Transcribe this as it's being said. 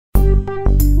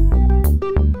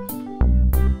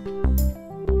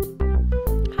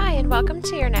welcome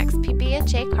to your next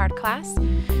PB&J card class.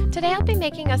 Today I'll be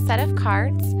making a set of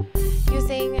cards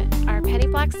using our penny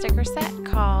black sticker set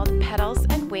called Petals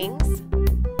and Wings.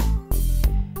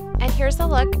 And here's a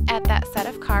look at that set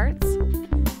of cards.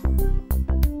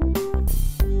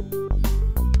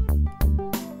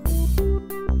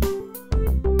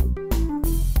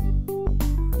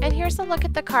 And here's a look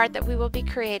at the card that we will be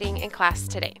creating in class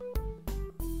today.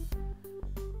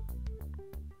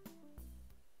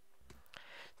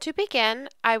 To begin,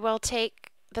 I will take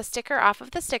the sticker off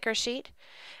of the sticker sheet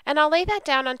and I'll lay that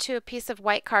down onto a piece of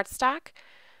white cardstock,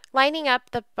 lining up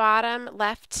the bottom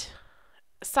left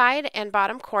side and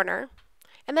bottom corner.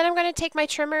 And then I'm going to take my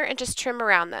trimmer and just trim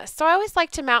around this. So I always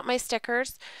like to mount my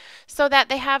stickers so that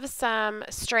they have some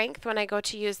strength when I go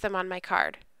to use them on my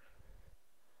card.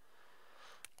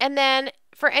 And then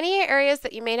for any areas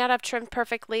that you may not have trimmed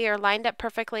perfectly or lined up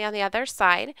perfectly on the other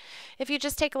side, if you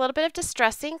just take a little bit of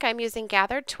Distress ink, I'm using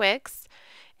Gathered Twigs,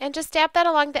 and just dab that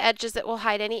along the edges. It will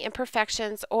hide any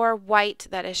imperfections or white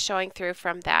that is showing through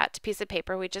from that piece of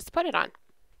paper we just put it on.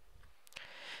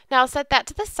 Now I'll set that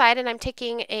to the side, and I'm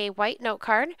taking a white note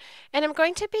card and I'm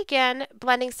going to begin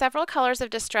blending several colors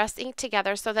of Distress ink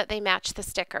together so that they match the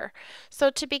sticker. So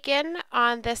to begin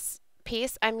on this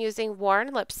piece, I'm using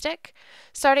Worn lipstick,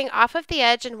 starting off of the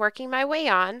edge and working my way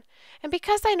on. And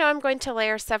because I know I'm going to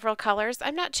layer several colors,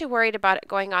 I'm not too worried about it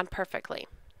going on perfectly.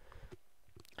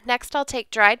 Next, I'll take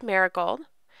dried marigold.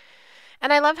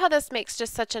 And I love how this makes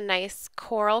just such a nice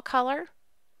coral color.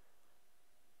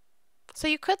 So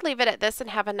you could leave it at this and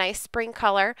have a nice spring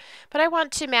color, but I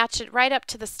want to match it right up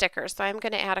to the sticker, so I'm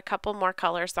going to add a couple more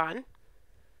colors on.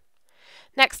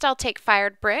 Next, I'll take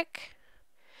Fired Brick.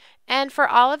 And for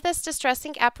all of this Distress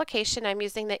ink application, I'm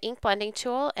using the ink blending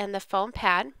tool and the foam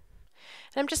pad. And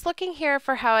I'm just looking here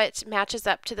for how it matches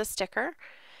up to the sticker.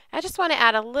 I just want to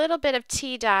add a little bit of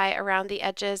tea dye around the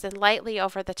edges and lightly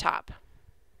over the top.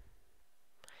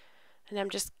 And I'm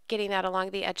just getting that along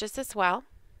the edges as well.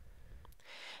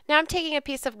 Now I'm taking a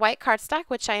piece of white cardstock,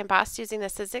 which I embossed using the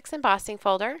Sizzix embossing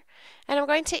folder, and I'm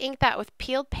going to ink that with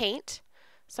peeled paint.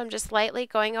 So I'm just lightly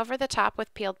going over the top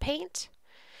with peeled paint.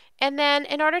 And then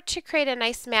in order to create a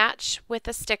nice match with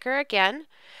the sticker again,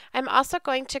 I'm also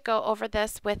going to go over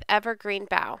this with Evergreen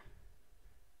Bough.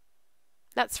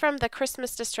 That's from the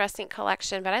Christmas Distress ink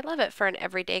collection, but I love it for an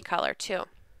everyday color too.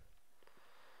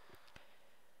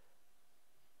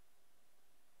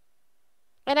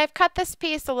 And I've cut this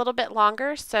piece a little bit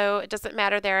longer, so it doesn't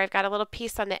matter there. I've got a little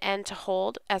piece on the end to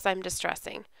hold as I'm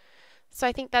distressing. So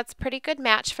I think that's a pretty good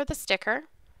match for the sticker.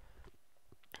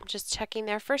 I'm just checking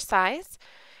there for size.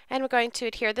 And we're going to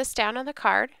adhere this down on the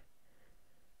card,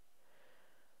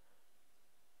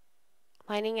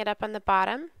 lining it up on the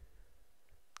bottom.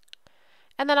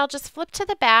 And then I'll just flip to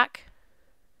the back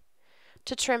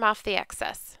to trim off the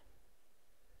excess.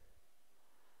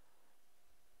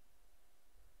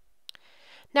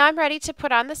 Now I'm ready to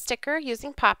put on the sticker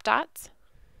using pop dots.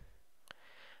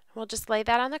 We'll just lay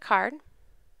that on the card.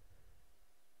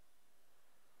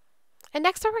 And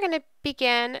next we're going to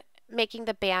begin making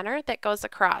the banner that goes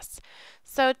across.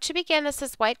 So to begin, this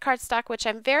is white cardstock, which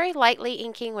I'm very lightly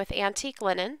inking with antique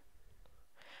linen.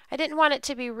 I didn't want it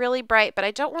to be really bright, but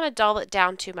I don't want to dull it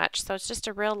down too much, so it's just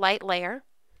a real light layer.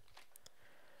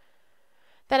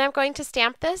 Then I'm going to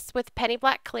stamp this with penny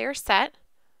black clear set.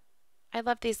 I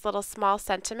love these little small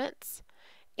sentiments.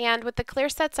 And with the clear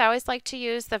sets, I always like to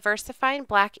use the VersaFine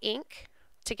black ink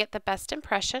to get the best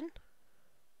impression.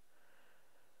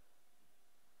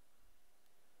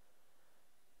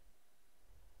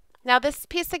 Now this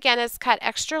piece again is cut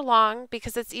extra long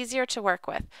because it's easier to work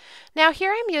with. Now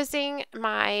here I'm using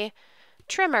my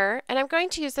trimmer and I'm going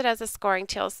to use it as a scoring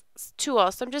tool.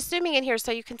 So I'm just zooming in here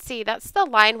so you can see that's the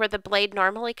line where the blade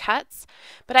normally cuts.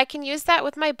 But I can use that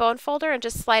with my bone folder and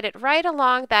just slide it right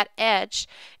along that edge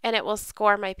and it will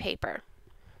score my paper.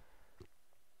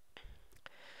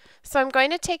 So I'm going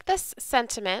to take this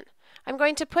sentiment, I'm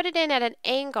going to put it in at an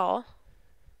angle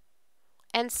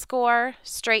and score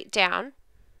straight down.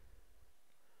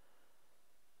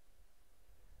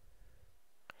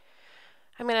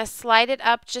 I'm going to slide it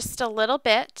up just a little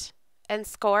bit and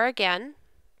score again.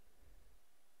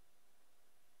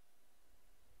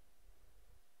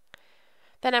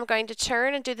 Then I'm going to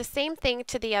turn and do the same thing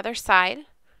to the other side.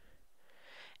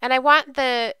 And I want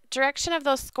the direction of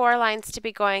those score lines to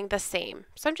be going the same.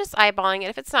 So I'm just eyeballing it.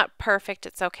 If it's not perfect,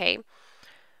 it's okay.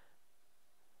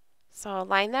 So I'll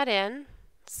line that in,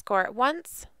 score it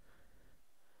once,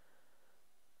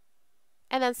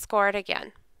 and then score it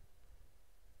again.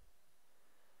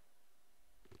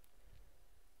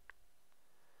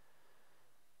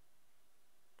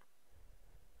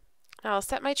 Now I'll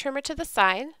set my trimmer to the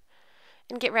side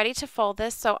and get ready to fold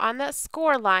this. So on that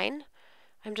score line,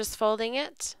 I'm just folding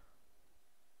it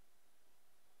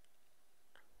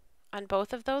on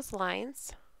both of those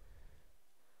lines.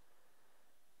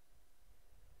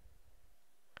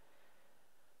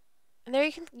 And there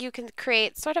you can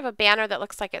create sort of a banner that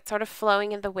looks like it's sort of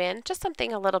flowing in the wind, just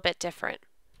something a little bit different.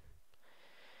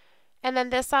 And then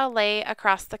this I'll lay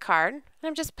across the card. And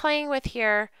I'm just playing with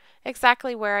here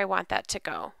exactly where I want that to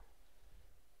go.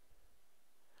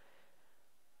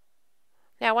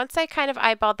 Now once I kind of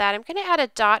eyeballed that, I'm going to add a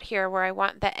dot here where I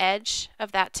want the edge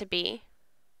of that to be.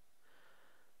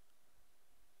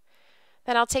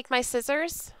 Then I'll take my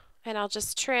scissors and I'll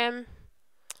just trim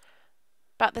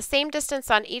about the same distance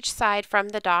on each side from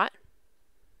the dot.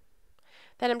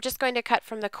 Then I'm just going to cut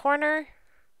from the corner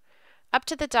up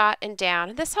to the dot and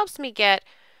down. This helps me get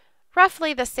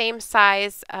roughly the same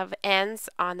size of ends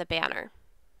on the banner.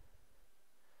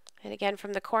 And again,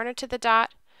 from the corner to the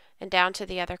dot and down to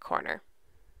the other corner.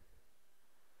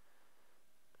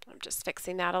 I'm just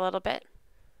fixing that a little bit.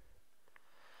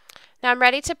 Now I'm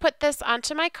ready to put this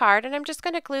onto my card, and I'm just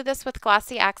going to glue this with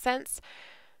glossy accents.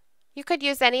 You could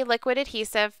use any liquid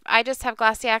adhesive. I just have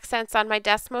glossy accents on my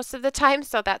desk most of the time,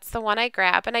 so that's the one I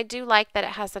grab, and I do like that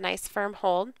it has a nice firm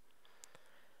hold.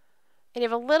 And you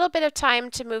have a little bit of time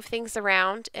to move things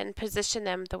around and position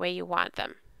them the way you want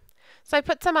them. So I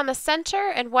put some on the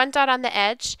center and one dot on the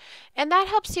edge, and that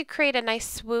helps you create a nice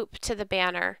swoop to the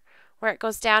banner where it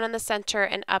goes down in the center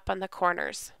and up on the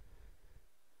corners.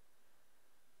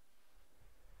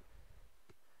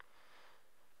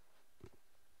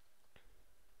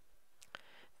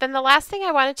 Then the last thing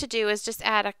I wanted to do is just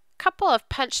add a couple of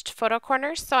punched photo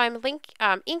corners. So I'm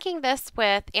inking this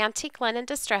with Antique Linen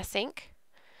Distress ink.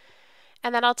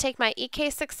 And then I'll take my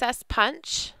EK Success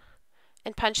punch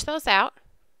and punch those out.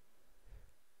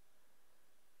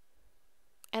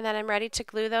 And then I'm ready to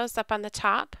glue those up on the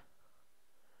top.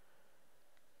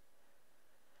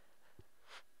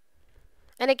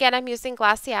 And again, I'm using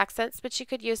glossy accents, but you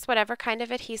could use whatever kind of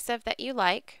adhesive that you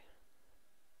like.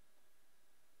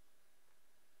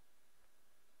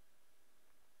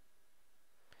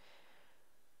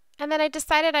 And then I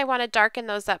decided I want to darken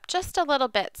those up just a little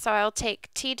bit, so I'll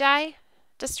take tea dye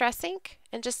distress ink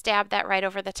and just dab that right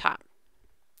over the top.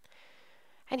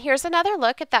 And here's another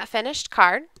look at that finished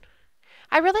card.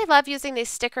 I really love using these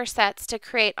sticker sets to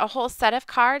create a whole set of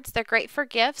cards. They're great for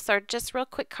gifts or just real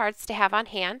quick cards to have on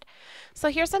hand. So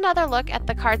here's another look at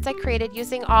the cards I created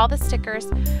using all the stickers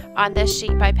on this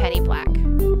sheet by Penny Black.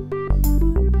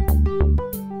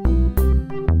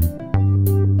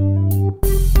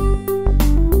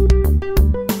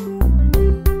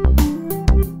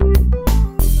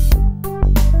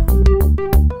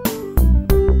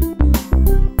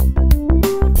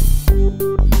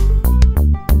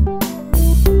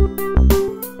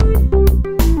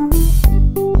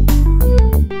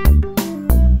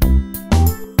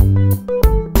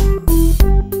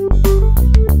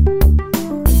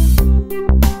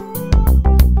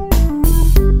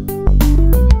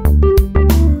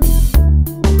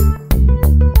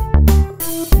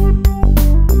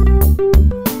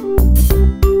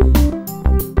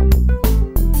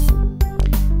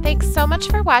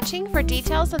 For watching. For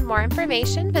details and more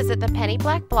information, visit the Penny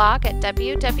Black blog at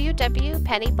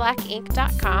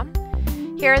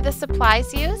www.pennyblackinc.com. Here are the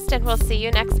supplies used, and we'll see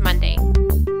you next Monday.